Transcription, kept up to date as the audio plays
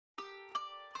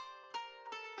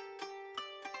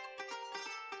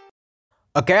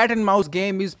A cat and mouse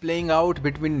game is playing out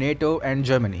between NATO and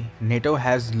Germany. NATO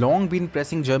has long been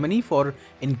pressing Germany for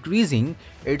increasing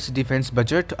its defense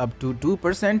budget up to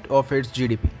 2% of its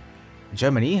GDP.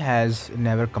 Germany has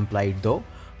never complied though,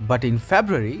 but in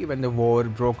February, when the war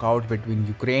broke out between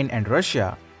Ukraine and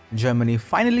Russia, Germany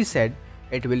finally said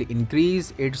it will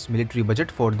increase its military budget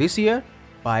for this year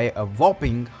by a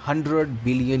whopping 100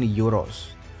 billion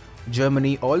euros.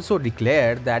 Germany also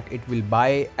declared that it will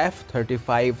buy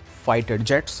F-35 fighter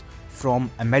jets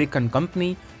from American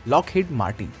company Lockheed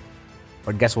Martin.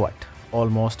 But guess what?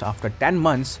 Almost after 10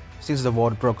 months since the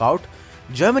war broke out,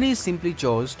 Germany simply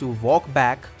chose to walk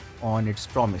back on its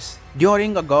promise.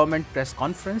 During a government press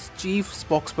conference, Chief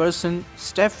Spokesperson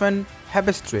Steffen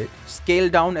Hebestreit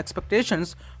scaled down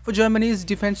expectations for Germany's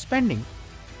defense spending,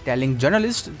 telling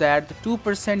journalists that the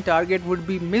 2% target would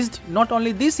be missed not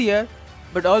only this year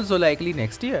but also likely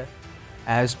next year.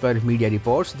 As per media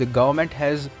reports, the government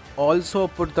has also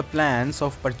put the plans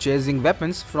of purchasing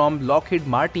weapons from Lockheed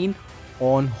Martin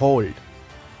on hold.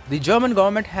 The German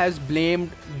government has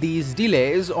blamed these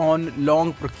delays on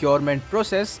long procurement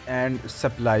process and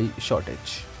supply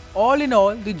shortage. All in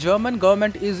all, the German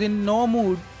government is in no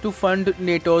mood to fund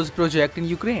NATO's project in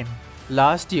Ukraine.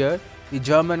 Last year, the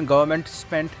German government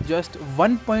spent just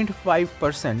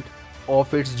 1.5%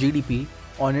 of its GDP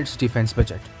on its defense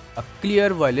budget, a clear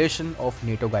violation of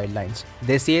NATO guidelines.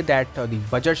 They say that the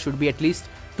budget should be at least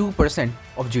 2%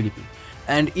 of GDP.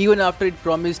 And even after it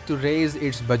promised to raise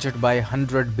its budget by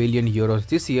 100 billion euros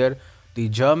this year, the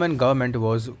German government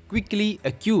was quickly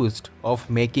accused of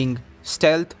making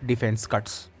stealth defense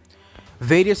cuts.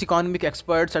 Various economic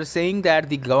experts are saying that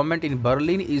the government in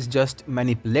Berlin is just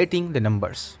manipulating the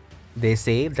numbers. They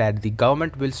say that the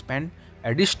government will spend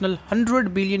additional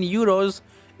 100 billion euros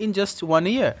in just 1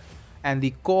 year, and the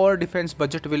core defense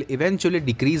budget will eventually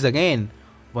decrease again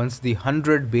once the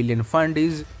 100 billion fund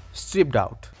is stripped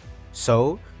out.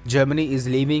 So, Germany is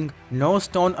leaving no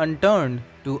stone unturned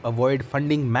to avoid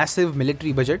funding massive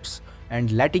military budgets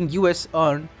and letting US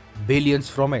earn billions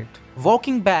from it.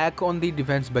 Walking back on the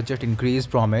defense budget increase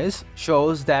promise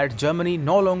shows that Germany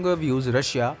no longer views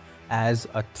Russia as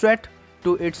a threat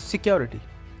to its security.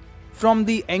 From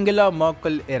the Angela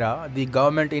Merkel era, the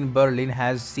government in Berlin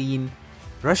has seen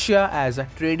Russia as a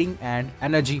trading and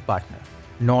energy partner.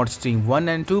 Nord Stream 1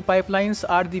 and 2 pipelines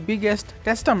are the biggest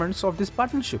testaments of this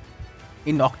partnership.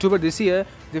 In October this year,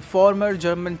 the former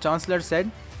German Chancellor said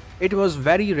it was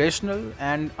very rational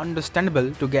and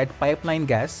understandable to get pipeline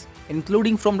gas,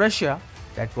 including from Russia,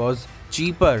 that was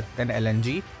cheaper than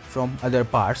LNG from other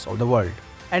parts of the world.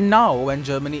 And now, when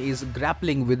Germany is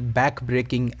grappling with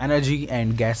back-breaking energy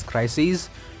and gas crises,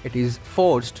 it is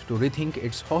forced to rethink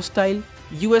its hostile,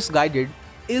 US-guided,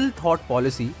 ill-thought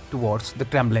policy towards the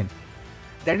Kremlin.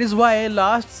 That is why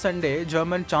last Sunday,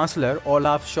 German Chancellor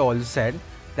Olaf Scholz said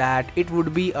that it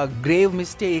would be a grave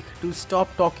mistake to stop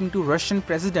talking to Russian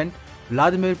President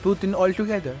Vladimir Putin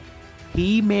altogether.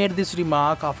 He made this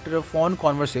remark after a phone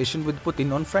conversation with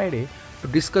Putin on Friday to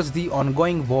discuss the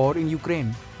ongoing war in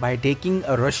Ukraine. By taking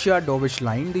a Russia-Dovich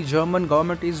line, the German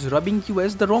government is rubbing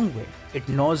US the wrong way. It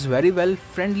knows very well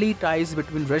friendly ties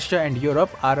between Russia and Europe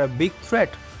are a big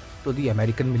threat to the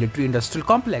American military-industrial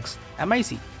complex,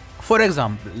 MIC. For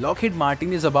example, Lockheed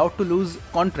Martin is about to lose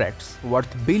contracts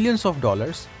worth billions of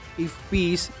dollars if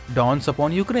peace dawns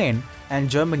upon Ukraine and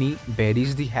Germany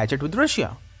buries the hatchet with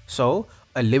Russia. So,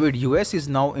 a livid US is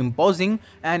now imposing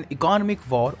an economic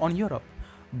war on Europe.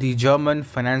 The German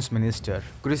finance minister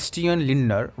Christian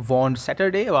Lindner warned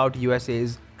Saturday about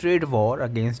USA's trade war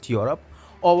against Europe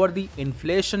over the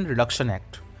Inflation Reduction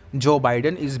Act. Joe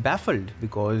Biden is baffled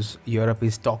because Europe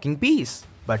is talking peace,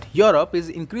 but Europe is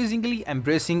increasingly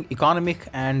embracing economic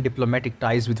and diplomatic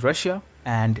ties with Russia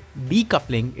and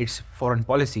decoupling its foreign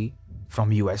policy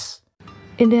from US.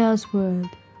 India's World,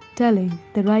 telling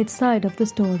the right side of the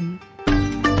story.